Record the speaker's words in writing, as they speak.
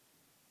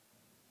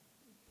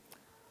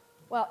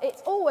Well,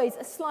 it's always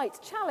a slight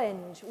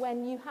challenge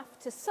when you have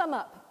to sum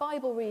up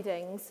Bible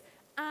readings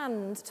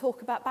and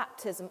talk about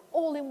baptism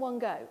all in one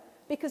go.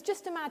 Because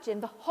just imagine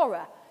the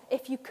horror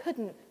if you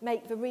couldn't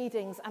make the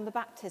readings and the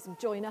baptism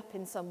join up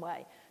in some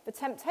way. The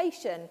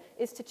temptation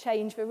is to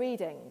change the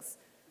readings.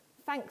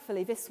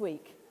 Thankfully, this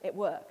week it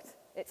worked.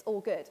 It's all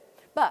good.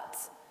 But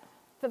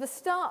for the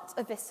start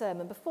of this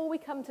sermon, before we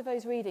come to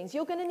those readings,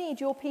 you're going to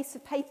need your piece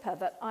of paper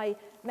that I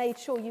made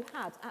sure you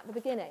had at the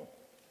beginning.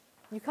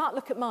 You can't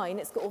look at mine,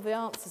 it's got all the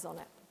answers on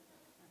it.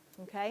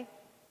 Okay?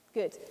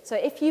 Good. So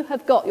if you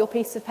have got your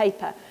piece of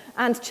paper,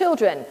 and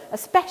children,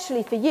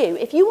 especially for you,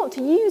 if you want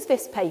to use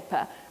this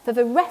paper for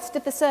the rest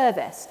of the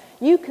service,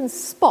 you can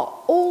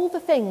spot all the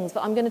things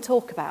that I'm going to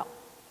talk about.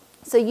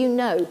 So you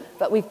know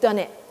that we've done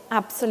it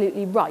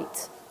absolutely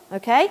right.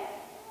 Okay?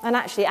 And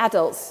actually,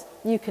 adults,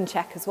 you can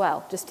check as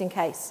well, just in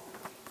case.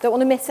 Don't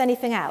want to miss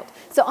anything out.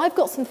 So I've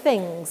got some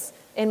things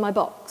in my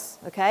box,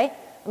 okay?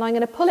 And I'm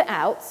going to pull it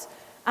out,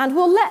 and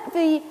we'll let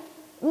the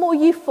more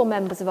youthful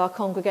members of our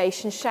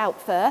congregation shout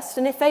first,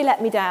 and if they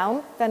let me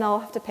down, then I'll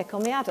have to pick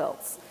on the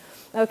adults,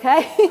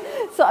 okay?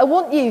 So I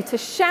want you to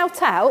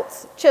shout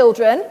out,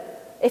 children,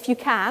 if you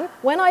can.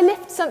 When I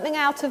lift something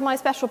out of my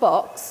special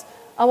box,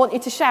 I want you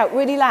to shout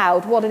really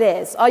loud what it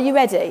is. Are you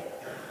ready?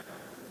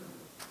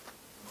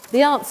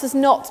 The answer's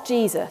not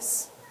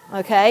Jesus,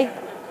 okay?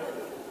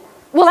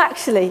 Well,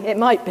 actually, it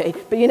might be,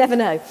 but you never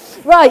know.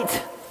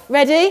 Right,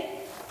 ready?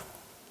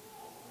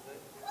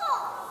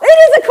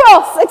 It is a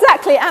cross,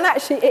 exactly, and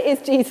actually it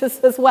is Jesus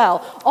as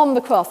well on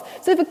the cross.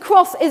 So the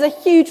cross is a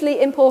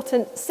hugely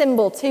important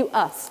symbol to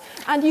us.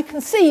 And you can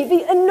see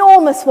the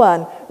enormous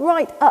one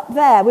right up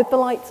there with the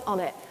lights on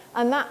it.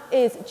 And that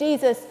is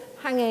Jesus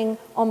hanging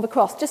on the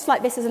cross, just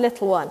like this is a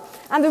little one.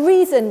 And the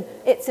reason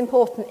it's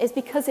important is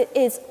because it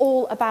is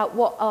all about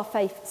what our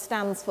faith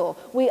stands for.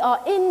 We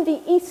are in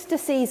the Easter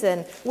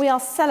season. We are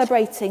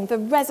celebrating the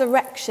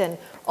resurrection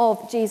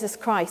of Jesus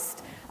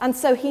Christ. And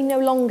so he no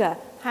longer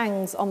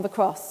hangs on the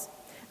cross.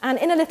 And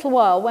in a little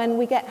while, when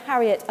we get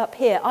Harriet up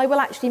here, I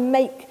will actually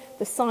make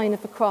the sign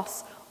of the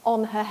cross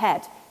on her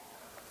head.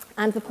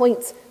 And the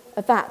point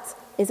of that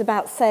is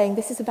about saying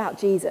this is about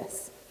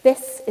Jesus.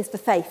 This is the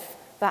faith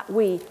that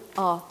we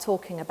are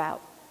talking about.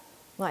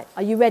 Right,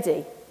 are you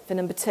ready for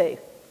number 2?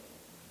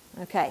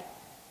 Okay,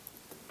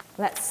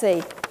 let's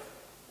see.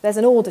 There's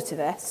an order to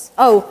this.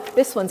 Oh,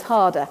 this one's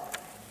harder.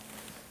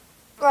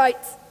 Right.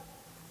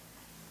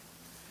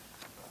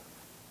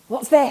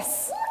 What's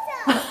this?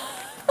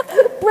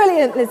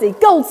 Brilliant, Lizzie.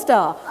 Gold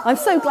star. I'm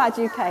so glad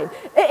you came.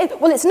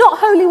 Well, it's not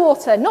holy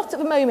water, not at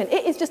the moment.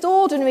 It is just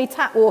ordinary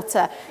tap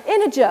water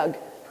in a jug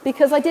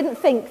because I didn't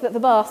think that the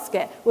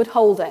basket would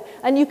hold it.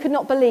 And you could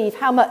not believe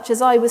how much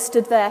as I was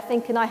stood there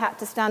thinking I had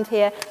to stand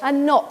here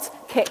and not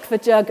kick the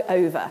jug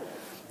over.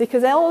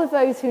 Because all of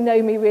those who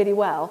know me really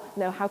well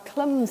know how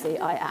clumsy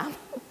I am.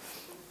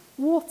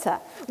 Water.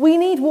 We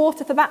need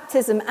water for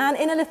baptism, and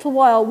in a little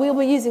while we'll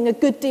be using a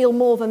good deal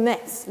more than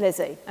this,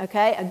 Lizzie,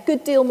 okay? A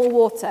good deal more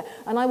water,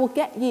 and I will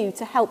get you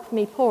to help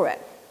me pour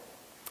it.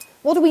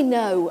 What do we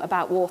know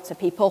about water,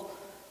 people?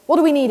 What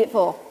do we need it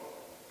for?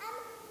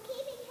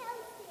 Keeping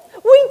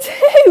healthy. We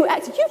do!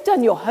 Actually, you've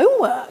done your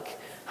homework,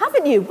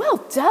 haven't you?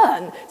 Well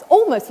done. It's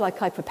almost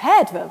like I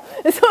prepared them.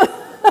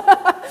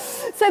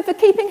 So for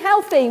keeping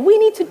healthy, we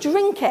need to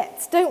drink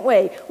it, don't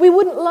we? We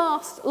wouldn't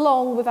last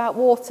long without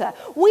water.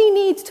 We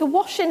need to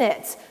wash in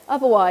it.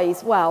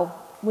 Otherwise, well,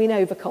 we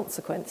know the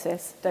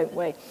consequences, don't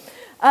we?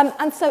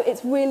 And so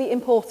it's really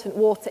important,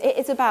 water. It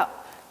is about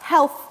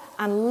health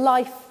and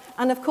life.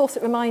 And of course,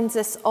 it reminds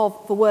us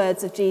of the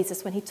words of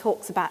Jesus when he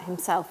talks about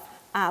himself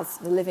as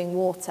the living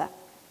water.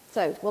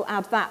 So we'll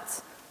add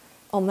that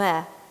on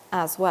there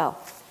as well.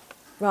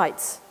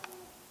 Right,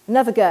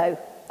 another go.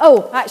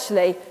 Oh,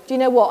 actually, do you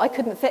know what? I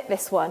couldn't fit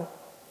this one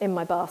in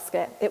my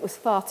basket. It was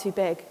far too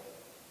big.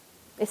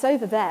 It's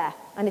over there,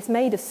 and it's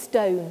made of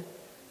stone.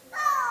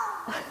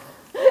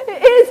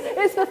 It is.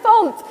 It's the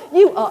font.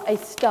 You are a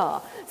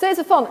star. So it's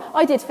a font.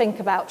 I did think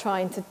about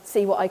trying to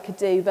see what I could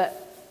do,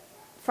 but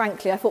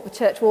frankly, I thought the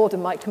church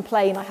warden might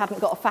complain I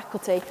hadn't got a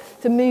faculty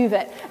to move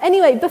it.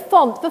 Anyway, the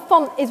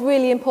font is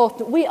really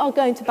important. We are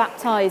going to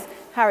baptise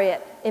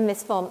Harriet in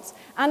this font.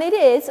 And it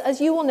is,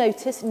 as you will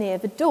notice, near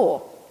the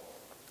door.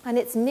 And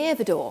it's near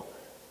the door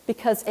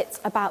because it's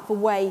about the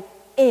way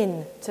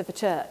in to the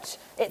church.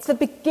 It's the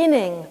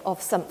beginning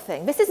of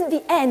something. This isn't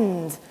the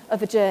end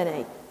of a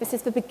journey. This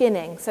is the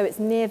beginning, so it's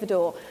near the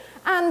door.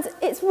 And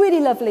it's really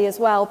lovely as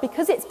well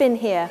because it's been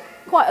here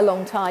quite a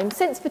long time,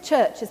 since the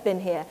church has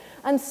been here.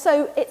 And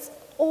so it's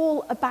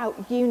all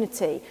about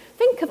unity.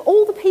 Think of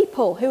all the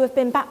people who have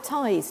been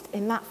baptised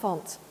in that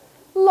font.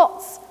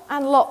 Lots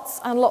and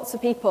lots and lots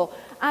of people.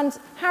 And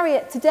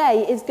Harriet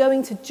today is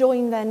going to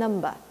join their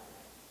number.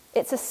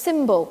 It's a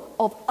symbol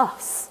of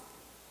us.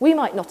 We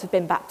might not have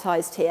been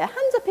baptised here.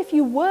 Hands up if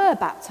you were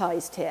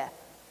baptised here.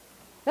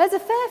 There's a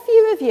fair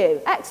few of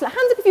you. Excellent.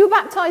 Hands up if you were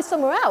baptised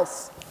somewhere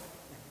else.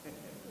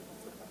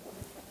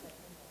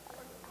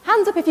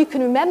 Hands up if you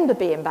can remember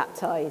being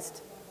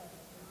baptised.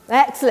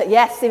 Excellent.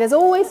 Yes, see, there's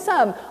always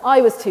some.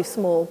 I was too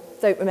small.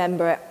 Don't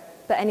remember it.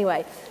 But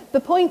anyway, the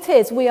point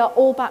is we are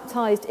all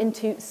baptised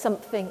into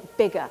something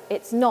bigger.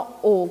 It's not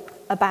all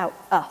about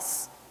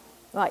us.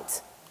 Right,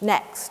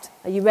 next.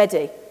 Are you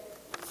ready?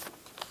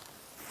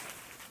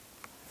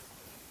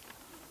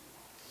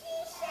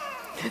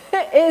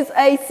 It is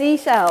a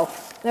seashell.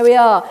 There we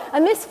are.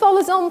 And this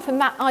follows on from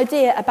that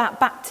idea about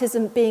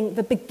baptism being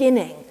the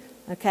beginning.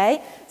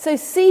 Okay? So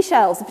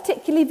seashells,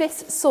 particularly this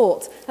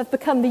sort, have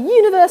become the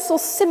universal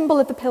symbol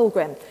of the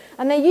pilgrim.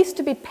 And they used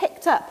to be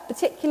picked up,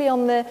 particularly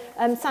on the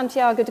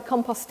Santiago de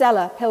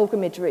Compostela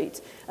pilgrimage route,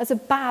 as a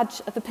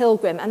badge of the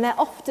pilgrim. And they're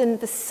often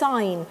the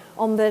sign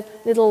on the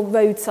little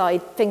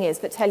roadside thingies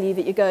that tell you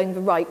that you're going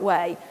the right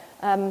way.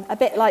 A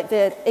bit like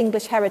the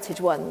English heritage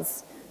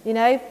ones, you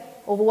know,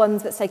 or the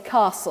ones that say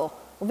castle.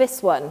 Well,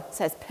 this one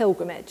says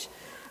pilgrimage.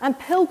 And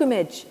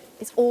pilgrimage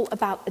is all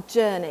about a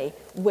journey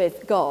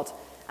with God.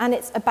 And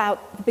it's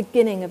about the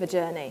beginning of a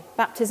journey.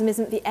 Baptism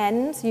isn't the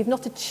end. You've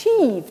not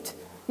achieved,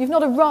 you've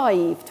not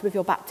arrived with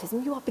your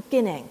baptism. You are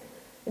beginning.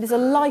 It is a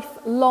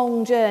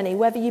lifelong journey,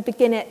 whether you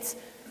begin it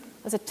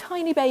as a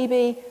tiny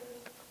baby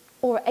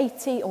or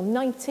 80 or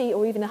 90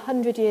 or even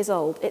 100 years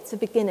old. It's a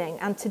beginning.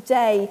 And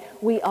today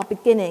we are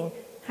beginning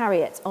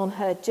Harriet on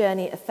her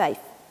journey of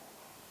faith.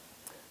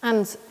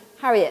 And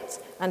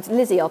Harriet and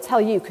Lizzie, I'll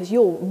tell you, because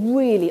you're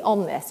really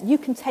on this, you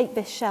can take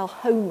this shell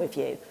home with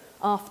you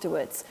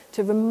afterwards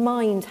to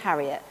remind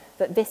Harriet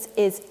that this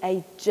is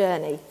a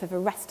journey for the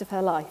rest of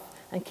her life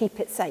and keep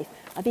it safe.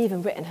 I've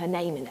even written her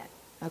name in it,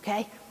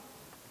 okay?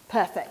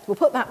 Perfect. We'll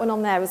put that one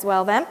on there as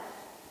well then.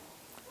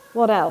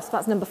 What else?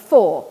 That's number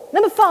 4.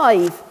 Number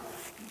 5.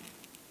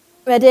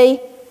 Ready?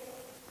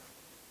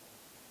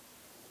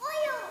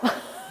 Oil.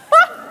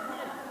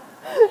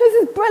 This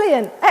is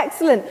brilliant.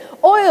 Excellent.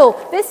 Oil.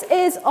 This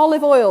is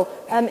olive oil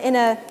in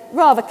a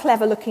rather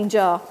clever looking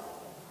jar.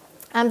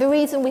 And the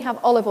reason we have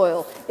olive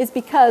oil is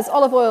because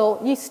olive oil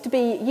used to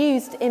be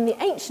used in the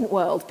ancient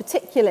world,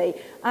 particularly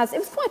as it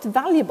was quite a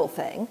valuable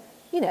thing.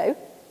 You know,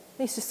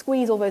 they used to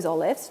squeeze all those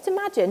olives. Just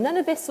imagine, none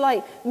of this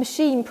like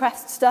machine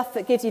pressed stuff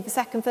that gives you the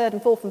 2nd, 3rd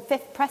and 4th and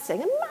 5th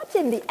pressing.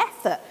 Imagine the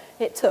effort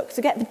it took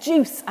to get the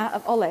juice out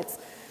of olives.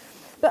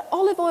 But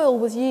olive oil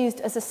was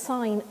used as a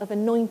sign of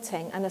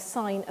anointing and a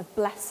sign of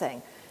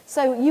blessing.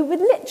 So you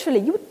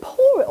would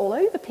pour it all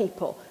over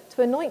people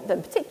to anoint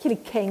them,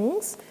 particularly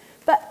kings.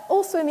 But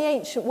also in the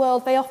ancient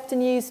world, they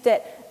often used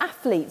it,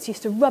 athletes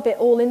used to rub it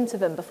all into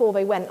them before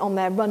they went on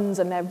their runs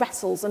and their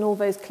wrestles and all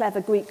those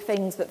clever Greek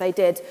things that they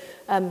did,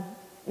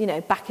 you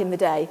know, back in the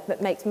day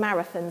that makes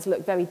marathons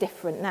look very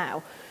different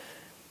now.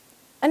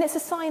 And it's a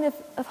sign of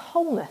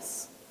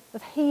wholeness,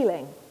 of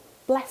healing,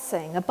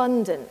 blessing,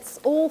 abundance,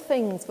 all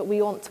things that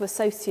we want to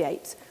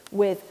associate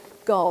with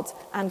God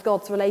and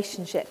God's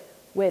relationship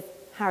with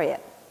Harriet.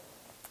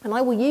 And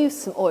I will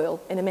use some oil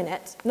in a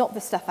minute, not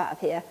the stuff out of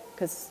here,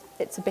 because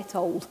it's a bit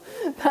old,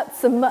 but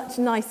some much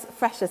nice,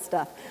 fresher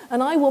stuff.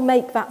 And I will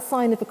make that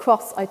sign of the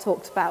cross I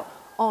talked about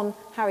on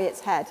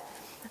Harriet's head.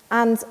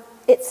 And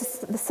it's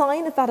the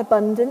sign of that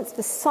abundance,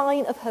 the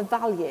sign of her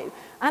value.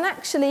 And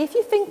actually, if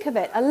you think of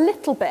it a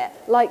little bit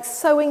like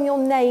sewing your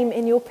name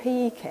in your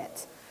PE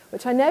kit,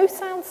 which I know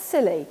sounds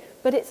silly,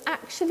 but it's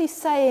actually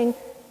saying,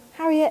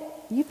 Harriet,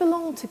 you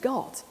belong to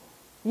God.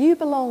 You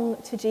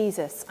belong to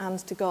Jesus and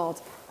to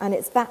God. And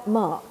it's that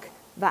mark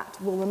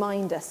that will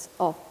remind us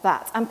of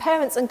that. And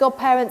parents and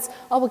godparents,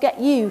 I will get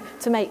you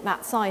to make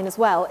that sign as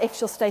well if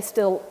she'll stay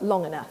still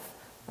long enough,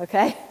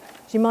 okay?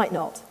 She might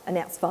not, and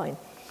that's fine.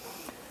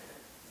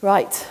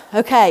 Right,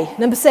 okay,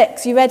 number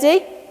 6, you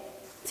ready?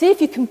 See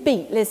if you can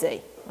beat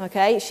Lizzie,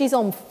 okay? She's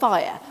on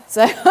fire,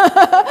 so,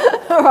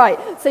 all right,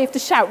 so you have to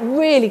shout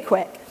really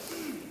quick.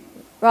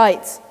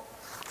 Right.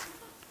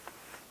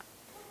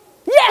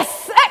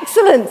 Yes,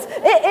 excellent!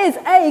 It is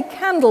a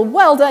candle,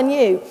 well done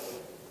you.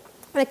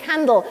 A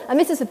candle, and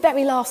this is the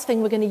very last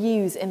thing we're going to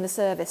use in the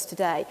service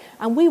today.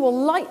 And we will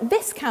light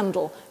this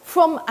candle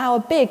from our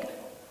big,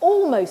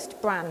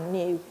 almost brand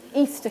new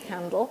Easter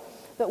candle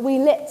that we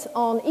lit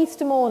on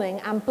Easter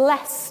morning and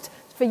blessed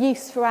for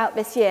use throughout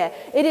this year.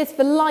 It is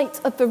the light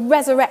of the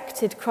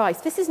resurrected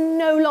Christ. This is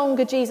no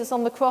longer Jesus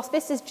on the cross.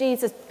 This is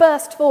Jesus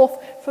burst forth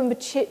from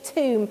the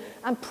tomb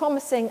and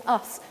promising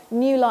us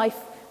new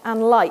life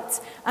and light.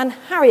 And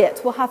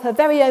Harriet will have her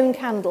very own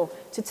candle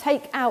to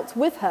take out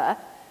with her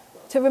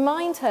to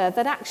remind her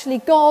that actually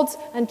God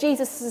and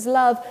Jesus'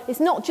 love is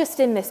not just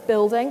in this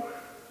building,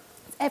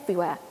 it's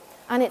everywhere.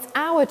 And it's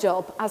our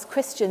job as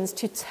Christians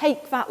to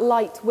take that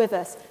light with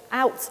us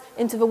out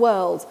into the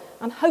world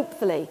and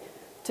hopefully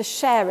to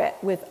share it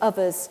with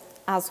others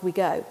as we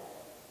go.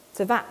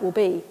 So that will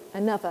be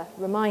another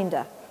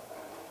reminder.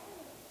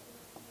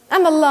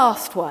 And the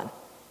last one,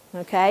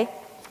 okay?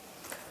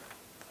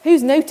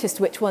 Who's noticed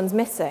which one's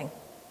missing?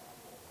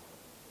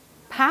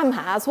 Pam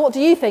has. What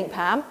do you think,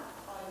 Pam?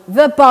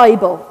 The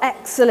Bible.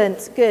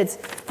 Excellent. Good.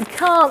 You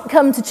can't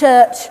come to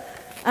church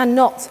and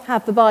not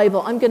have the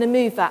Bible. I'm going to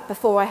move that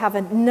before I have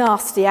a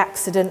nasty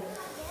accident.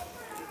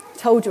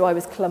 Told you I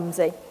was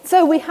clumsy.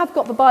 So we have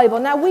got the Bible.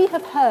 Now we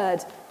have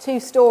heard 2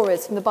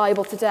 stories from the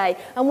Bible today,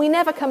 and we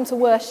never come to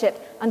worship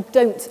and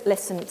don't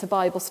listen to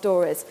Bible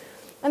stories.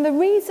 And the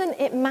reason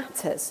it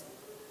matters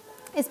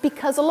is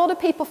because a lot of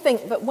people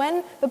think that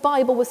when the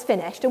Bible was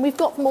finished, and we've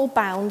got them all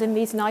bound in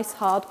these nice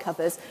hard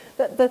covers,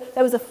 that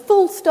there was a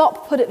full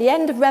stop put at the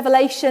end of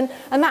Revelation,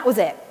 and that was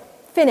it.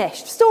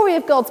 Finished. Story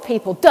of God's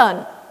people,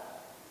 done.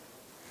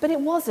 But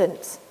it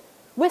wasn't.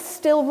 We're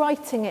still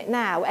writing it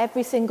now,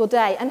 every single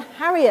day, and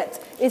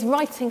Harriet is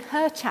writing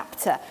her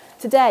chapter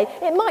today.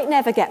 It might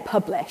never get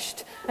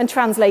published and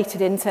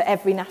translated into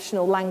every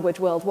national language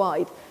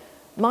worldwide.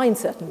 Mine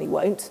certainly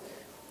won't.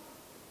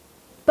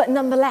 But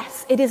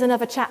nonetheless, it is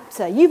another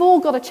chapter. You've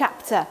all got a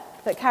chapter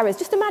that carries.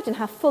 Just imagine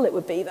how full it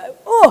would be, though.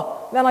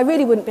 Oh, then I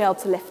really wouldn't be able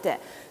to lift it.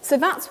 So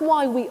that's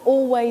why we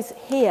always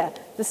hear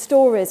the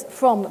stories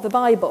from the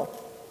Bible.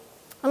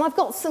 And I've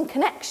got some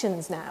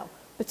connections now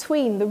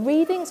between the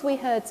readings we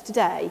heard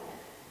today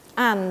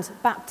and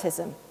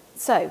baptism.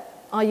 So,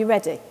 are you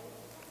ready?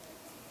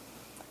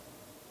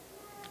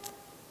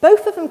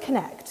 Both of them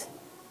connect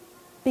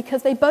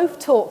because they both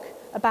talk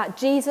about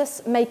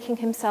Jesus making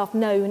himself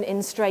known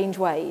in strange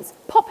ways.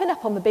 Popping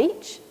up on the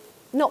beach,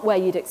 not where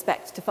you'd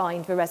expect to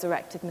find the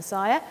resurrected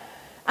Messiah,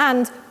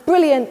 and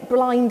brilliant,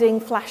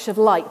 blinding flash of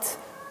light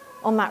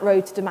on that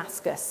road to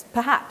Damascus,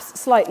 perhaps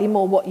slightly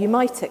more what you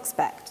might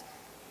expect.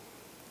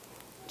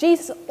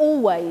 Jesus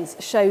always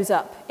shows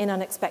up in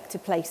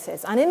unexpected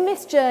places, and in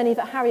this journey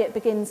that Harriet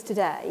begins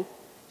today,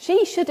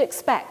 she should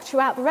expect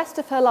throughout the rest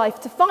of her life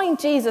to find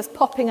Jesus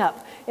popping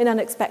up in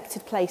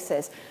unexpected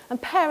places.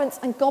 And parents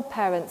and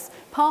godparents,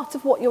 part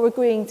of what you're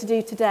agreeing to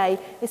do today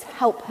is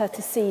help her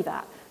to see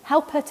that.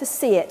 Help her to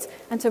see it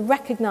and to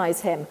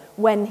recognise him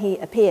when he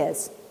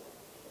appears.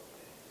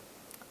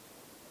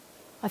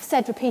 I've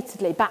said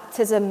repeatedly,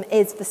 baptism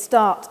is the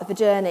start of a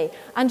journey,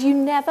 and you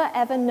never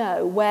ever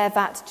know where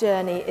that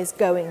journey is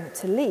going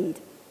to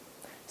lead.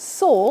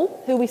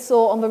 Saul, who we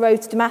saw on the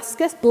road to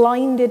Damascus,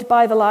 blinded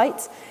by the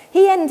light,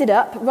 he ended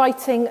up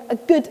writing a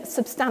good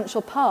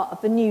substantial part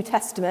of the New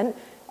Testament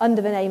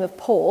under the name of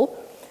Paul,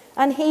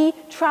 and he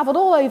travelled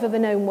all over the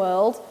known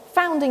world,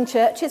 founding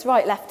churches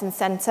right, left and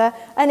centre,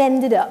 and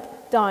ended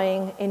up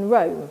dying in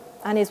Rome,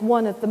 and is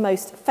one of the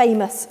most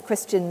famous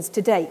Christians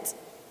to date.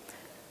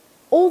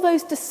 All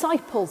those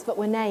disciples that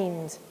were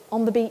named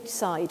on the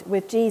beachside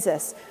with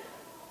Jesus.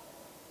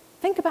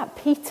 Think about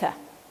Peter.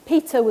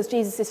 Peter was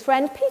Jesus'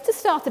 friend. Peter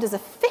started as a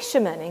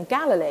fisherman in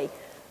Galilee,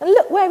 and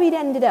look where he'd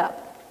ended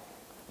up.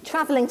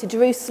 Travelling to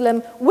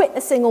Jerusalem,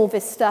 witnessing all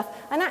this stuff,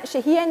 and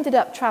actually he ended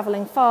up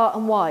travelling far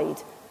and wide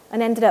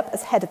and ended up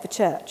as head of the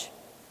church.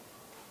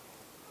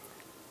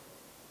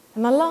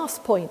 And my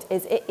last point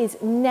is it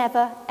is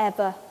never,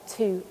 ever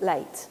too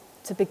late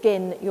to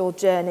begin your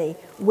journey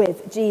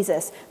with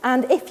Jesus.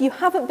 And if you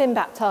haven't been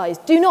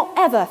baptised, do not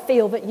ever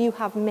feel that you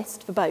have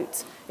missed the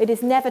boat. It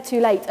is never too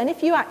late. And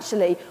if you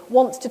actually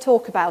want to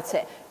talk about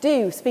it,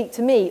 do speak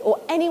to me or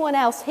anyone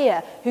else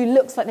here who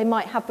looks like they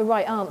might have the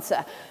right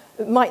answer.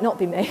 It might not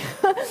be me,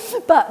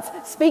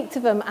 but speak to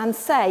them and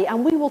say,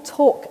 and we will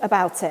talk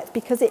about it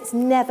because it's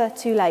never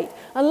too late.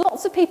 And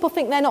lots of people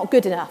think they're not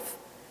good enough.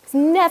 It's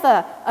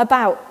never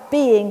about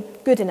being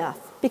good enough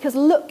because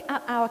look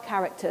at our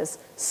characters.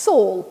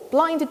 Saul,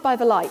 blinded by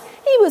the light,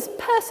 he was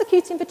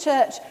persecuting the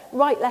church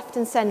right, left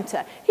and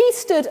centre. He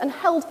stood and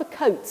held the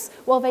coats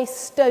while they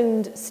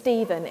stoned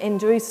Stephen in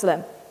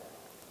Jerusalem.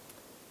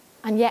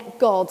 And yet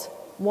God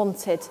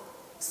wanted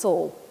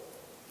Saul.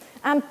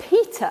 And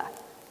Peter,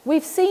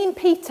 we've seen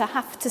Peter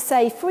have to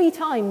say 3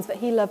 times that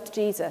he loved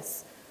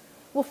Jesus.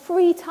 Well,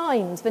 3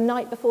 times the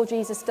night before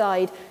Jesus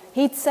died,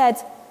 he'd said,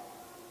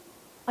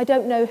 I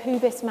don't know who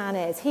this man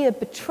is. He had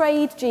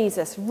betrayed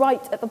Jesus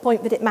right at the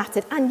point that it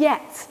mattered. And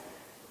yet,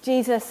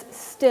 Jesus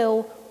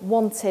still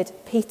wanted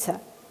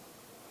Peter.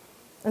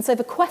 And so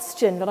the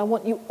question that I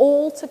want you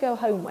all to go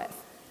home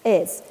with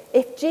is,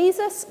 if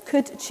Jesus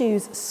could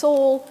choose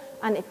Saul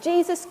and if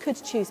Jesus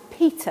could choose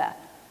Peter,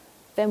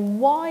 then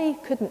why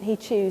couldn't he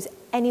choose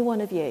any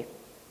one of you?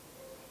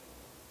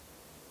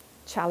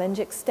 Challenge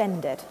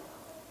extended.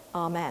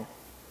 Amen.